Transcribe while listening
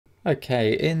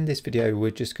Okay, in this video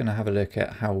we're just going to have a look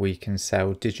at how we can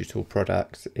sell digital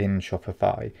products in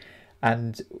Shopify,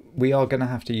 and we are going to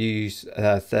have to use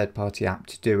a third-party app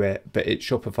to do it, but it's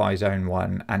Shopify's own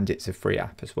one and it's a free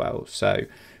app as well. So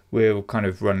we'll kind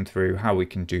of run through how we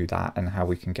can do that and how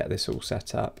we can get this all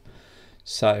set up.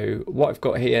 So what I've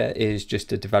got here is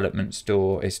just a development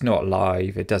store. It's not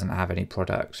live, it doesn't have any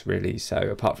products really, so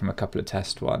apart from a couple of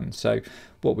test ones. So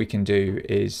what we can do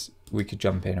is we could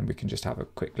jump in and we can just have a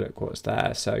quick look what's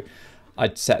there. So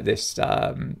I'd set this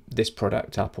this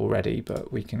product up already,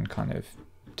 but we can kind of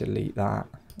delete that,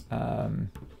 and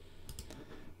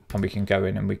we can go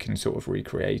in and we can sort of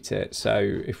recreate it.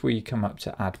 So if we come up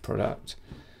to add product,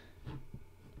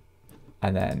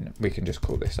 and then we can just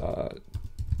call this our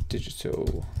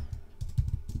digital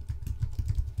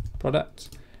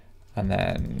product, and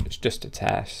then it's just a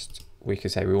test. We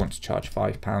could say we want to charge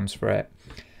 £5 for it,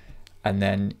 and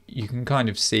then you can kind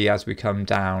of see as we come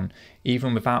down,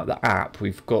 even without the app,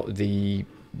 we've got the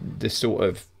sort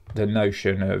of the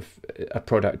notion of a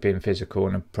product being physical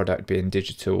and a product being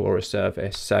digital or a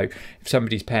service. So if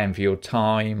somebody's paying for your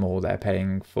time, or they're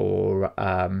paying for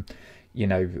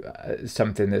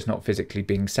something that's not physically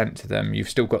being sent to them, you've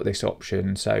still got this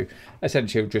option. So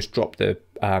essentially you'll just drop the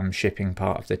shipping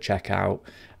part of the checkout,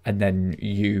 and then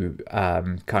you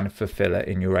kind of fulfill it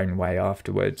in your own way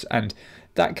afterwards. And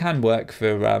that can work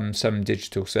for some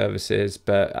digital services,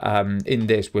 but in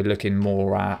this we're looking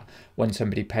more at when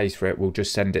somebody pays for it, we'll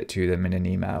just send it to them in an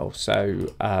email.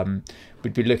 So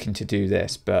we'd be looking to do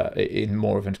this, but in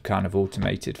more of a kind of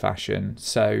automated fashion.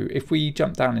 So if we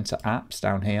jump down into apps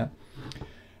down here,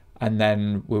 and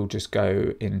then we'll just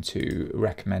go into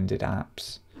recommended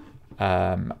apps.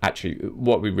 Actually,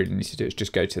 what we really need to do is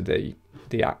just go to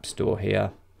the App Store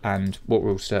here, and what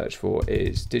we'll search for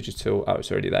is digital. Oh,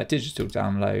 it's already there, digital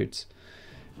downloads.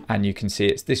 And you can see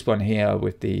it's this one here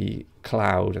with the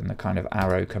cloud and the kind of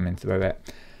arrow coming through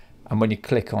it. And when you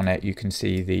click on it, you can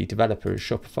see the developer is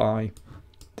Shopify,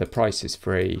 the price is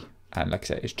free, and like I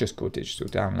said, it's just called digital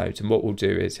downloads. And what we'll do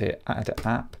is hit add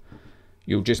app.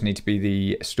 You'll just need to be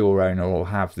the store owner or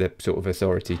have the sort of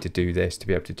authority to do this, to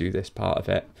be able to do this part of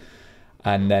it.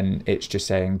 And then it's just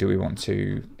saying, do we want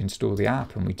to install the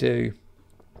app? And we do.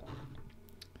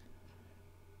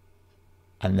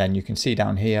 And then you can see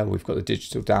down here, we've got the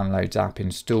digital downloads app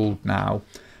installed now,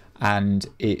 and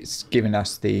it's given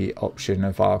us the option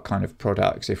of our kind of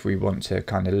products if we want to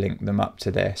kind of link them up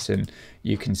to this. And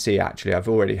you can see actually I've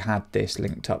already had this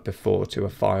linked up before to a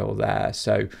file there.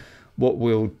 So what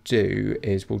we'll do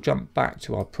is we'll jump back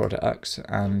to our products,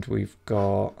 and we've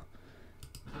got,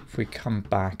 if we come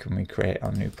back and we create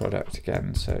our new product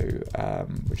again, so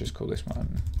we'll just call this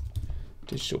one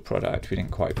digital product. We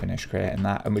didn't quite finish creating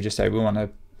that, and we just say we want to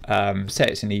say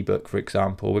it's an ebook, for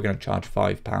example. We're going to charge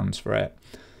 £5 for it,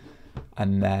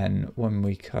 and then when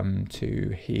we come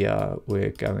to here,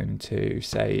 we're going to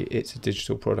say it's a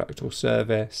digital product or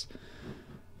service,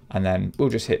 and then we'll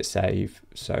just hit save.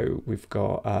 So we've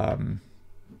got that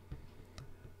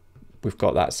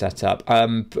set up.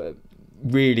 But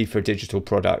really for digital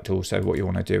product, also what you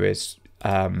want to do is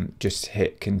just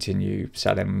hit continue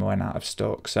selling when out of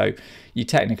stock. So you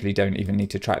technically don't even need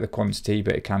to track the quantity,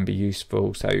 but it can be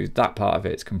useful. So that part of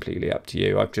it's completely up to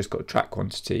you. I've just got track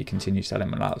quantity, continue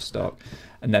selling when out of stock,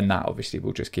 and then that obviously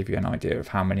will just give you an idea of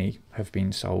how many have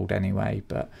been sold anyway,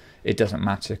 but it doesn't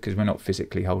matter because we're not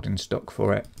physically holding stock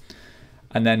for it.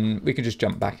 And then we can just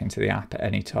jump back into the app at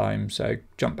any time. So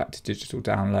jump back to digital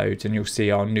downloads, and you'll see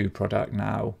our new product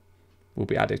now will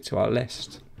be added to our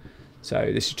list.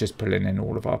 So this is just pulling in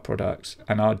all of our products,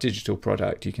 and our digital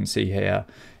product, you can see here,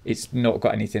 it's not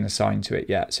got anything assigned to it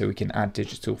yet. So we can add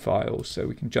digital files. So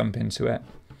we can jump into it,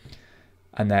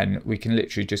 and then we can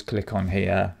literally just click on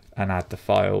here and add the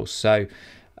files. So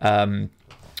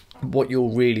what you'll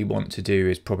really want to do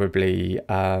is probably,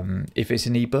 if it's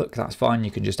an ebook, that's fine.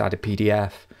 You can just add a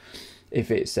PDF.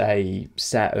 If it's a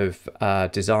set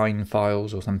of design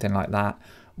files or something like that,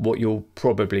 what you'll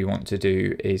probably want to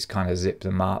do is kind of zip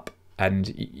them up,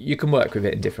 and you can work with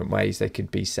it in different ways. They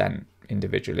could be sent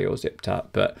individually or zipped up,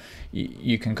 but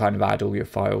you can kind of add all your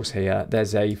files here.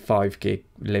 There's a 5 gig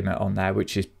limit on there,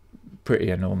 which is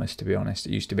pretty enormous, to be honest.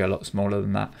 It used to be a lot smaller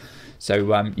than that.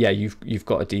 So yeah, you've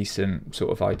got a decent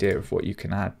sort of idea of what you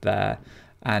can add there.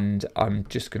 And I'm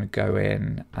just going to go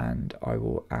in and I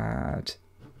will add,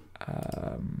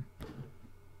 I'll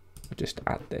just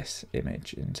add this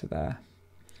image into there,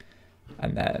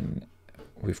 and then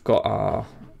we've got our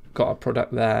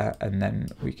product there, and then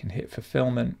we can hit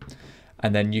fulfillment,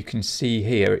 and then you can see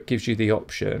here it gives you the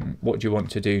option, what do you want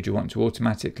to do? Do you want to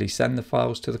automatically send the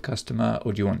files to the customer,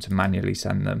 or do you want to manually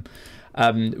send them?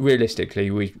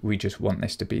 Realistically, we just want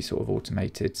this to be sort of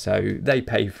automated. So they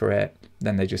pay for it,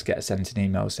 then they just get sent an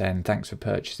email saying, thanks for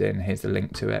purchasing, here's the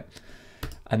link to it.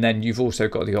 And then you've also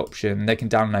got the option, they can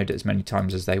download it as many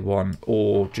times as they want,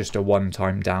 or just a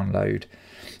one-time download.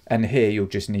 And here you'll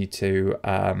just need to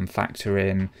factor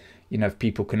in, you know, if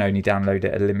people can only download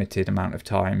it a limited amount of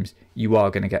times, you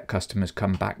are going to get customers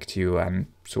come back to you and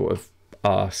sort of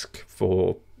ask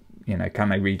for, you know, can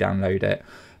they re-download it?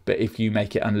 But if you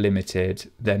make it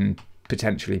unlimited, then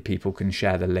potentially people can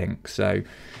share the link. So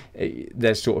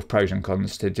there's sort of pros and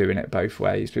cons to doing it both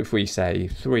ways. But if we say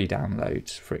 3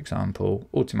 downloads, for example,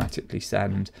 automatically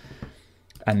send,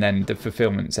 and then the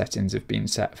fulfillment settings have been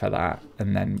set for that,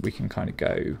 and then we can kind of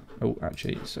go, oh,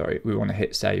 actually, sorry, we want to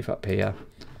hit save up here.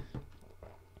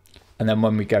 And then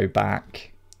when we go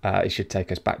back, it should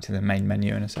take us back to the main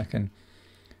menu in a second.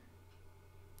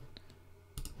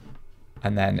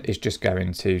 And then it's just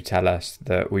going to tell us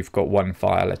that we've got 1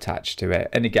 file attached to it.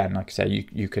 And again, like I say,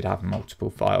 you could have multiple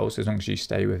files as long as you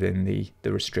stay within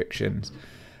the restrictions.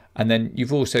 And then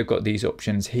you've also got these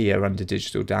options here under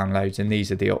digital downloads, and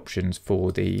these are the options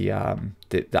for the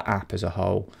app as a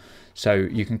whole. So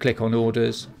you can click on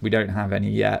orders. We don't have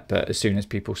any yet, but as soon as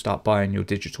people start buying your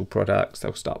digital products,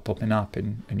 they'll start popping up,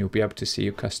 and you'll be able to see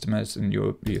your customers and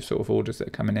your sort of orders that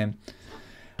are coming in.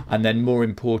 And then more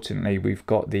importantly, we've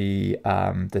got the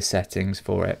settings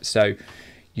for it. So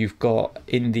you've got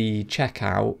in the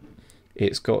checkout,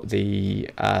 it's got the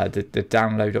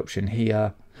download option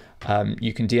here.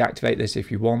 You can deactivate this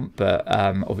if you want, but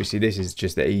obviously this is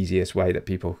just the easiest way that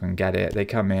people can get it. They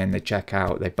come in, they check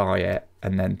out, they buy it,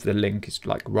 and then the link is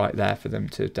like right there for them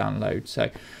to download. So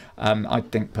I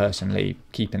think personally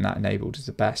keeping that enabled is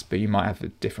the best, but you might have a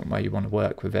different way you want to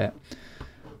work with it.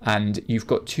 And you've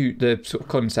got the sort of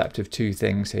concept of 2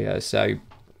 things here. So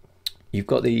you've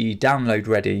got the download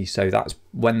ready, so that's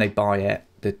when they buy it,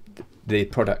 the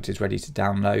product is ready to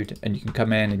download, and you can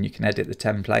come in and you can edit the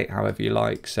template however you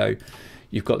like. So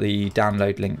you've got the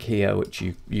download link here, which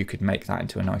you could make that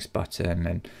into a nice button,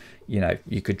 and you know,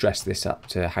 you could dress this up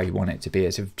to how you want it to be.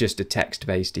 It's just a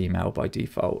text-based email by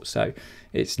default, so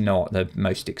it's not the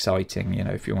most exciting. You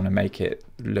know, if you want to make it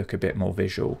look a bit more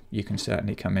visual, you can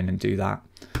certainly come in and do that.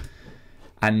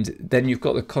 And then you've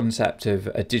got the concept of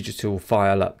a digital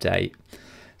file update.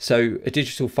 So a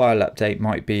digital file update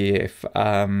might be if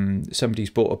somebody's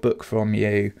bought a book from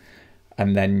you,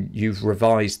 and then you've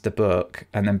revised the book,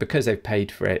 and then because they've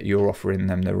paid for it, you're offering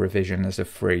them the revision as a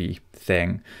free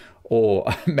thing. Or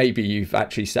maybe you've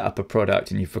actually set up a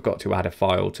product and you forgot to add a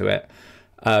file to it.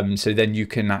 So then you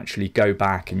can actually go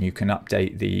back and you can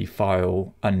update the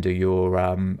file under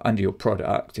your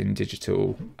product in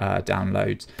digital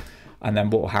downloads. And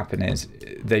then what will happen is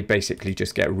they basically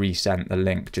just get resent the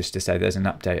link just to say there's an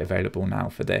update available now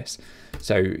for this.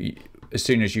 So as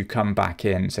soon as you come back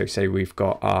in, so say we've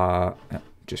got our,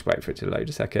 just wait for it to load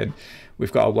a second,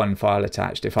 we've got our 1 file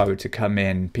attached. If I were to come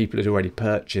in, people had already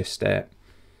purchased it,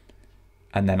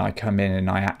 and then I come in and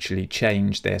I actually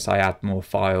change this, I add more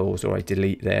files, or I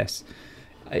delete this,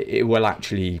 it will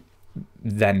actually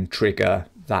then trigger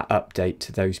that update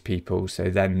to those people, so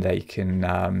then they can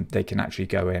actually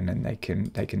go in and they can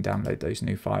download those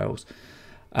new files.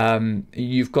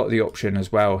 You've got the option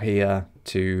as well here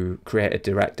to create a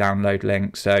direct download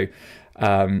link. So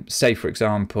say for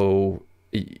example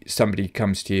somebody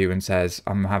comes to you and says,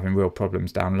 I'm having real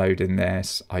problems downloading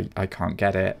this, I can't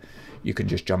get it. You can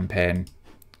just jump in,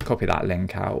 copy that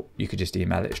link out, you could just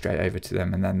email it straight over to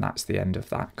them, and then that's the end of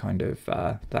that kind of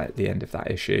the end of that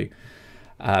issue.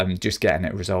 Just getting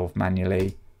it resolved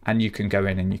manually. And you can go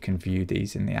in and you can view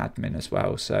these in the admin as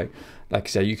well. So like I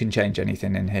say, you can change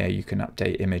anything in here. You can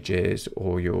update images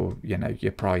or your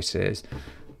prices.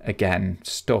 Again,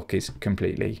 stock is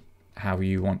completely how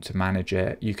you want to manage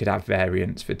it. You could have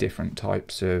variants for different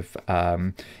types of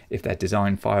if they're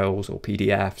design files or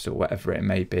PDFs or whatever it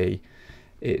may be.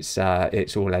 It's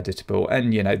all editable,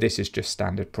 and this is just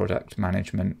standard product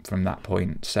management from that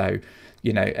point. So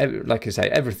like I say,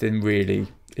 everything really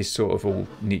is sort of all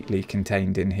neatly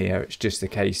contained in here. It's just a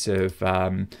case of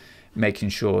making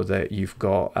sure that you've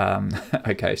got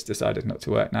okay, it's decided not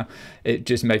to work now. It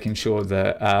just making sure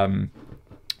that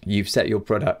you've set your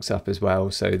products up as well,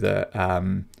 so that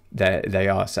they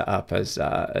are set up as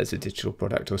a digital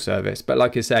product or service. But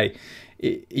like I say,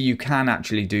 you can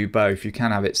actually do both. You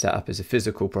can have it set up as a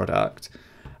physical product,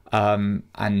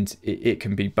 and it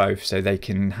can be both. So they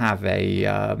can have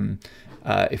a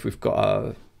if we've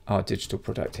got our digital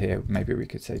product here, maybe we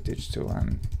could say digital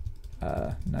and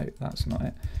no, that's not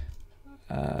it,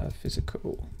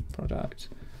 physical product.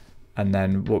 And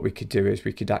then what we could do is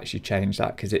we could actually change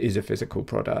that, because it is a physical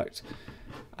product.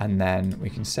 and then we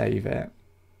can save it.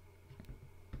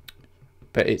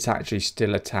 But it's actually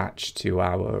still attached to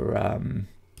our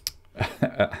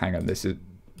hang on,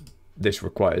 this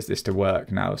requires this to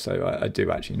work now, so I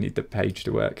do actually need the page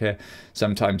to work here.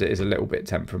 Sometimes it is a little bit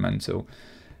temperamental.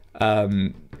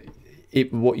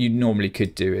 What you normally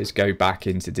could do is go back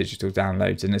into digital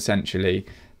downloads, and essentially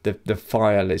the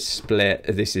file is split.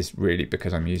 This is really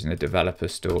because I'm using a developer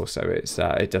store, so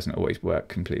it doesn't always work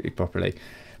completely properly.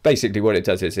 Basically what it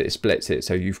does is it splits it,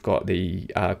 so you've got the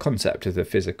concept of the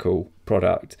physical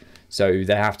product, so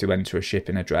they have to enter a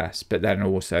shipping address, but then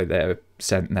also they're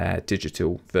sent their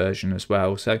digital version as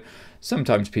well. So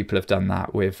sometimes people have done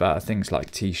that with things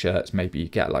like t-shirts. Maybe you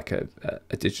get like a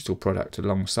digital product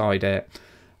alongside it.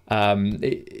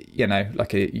 You know,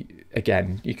 like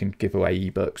again, you can give away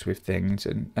ebooks with things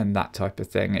and that type of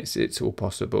thing. It's all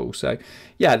possible. So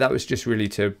yeah, that was just really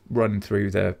to run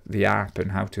through the app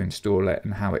and how to install it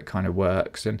and how it kind of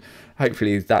works, and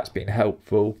hopefully that's been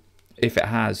helpful. If it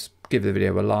has, give the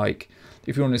video a like.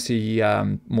 If you want to see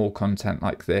more content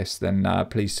like this, then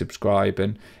please subscribe,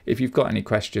 and if you've got any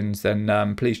questions,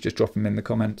 then please just drop them in the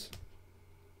comments.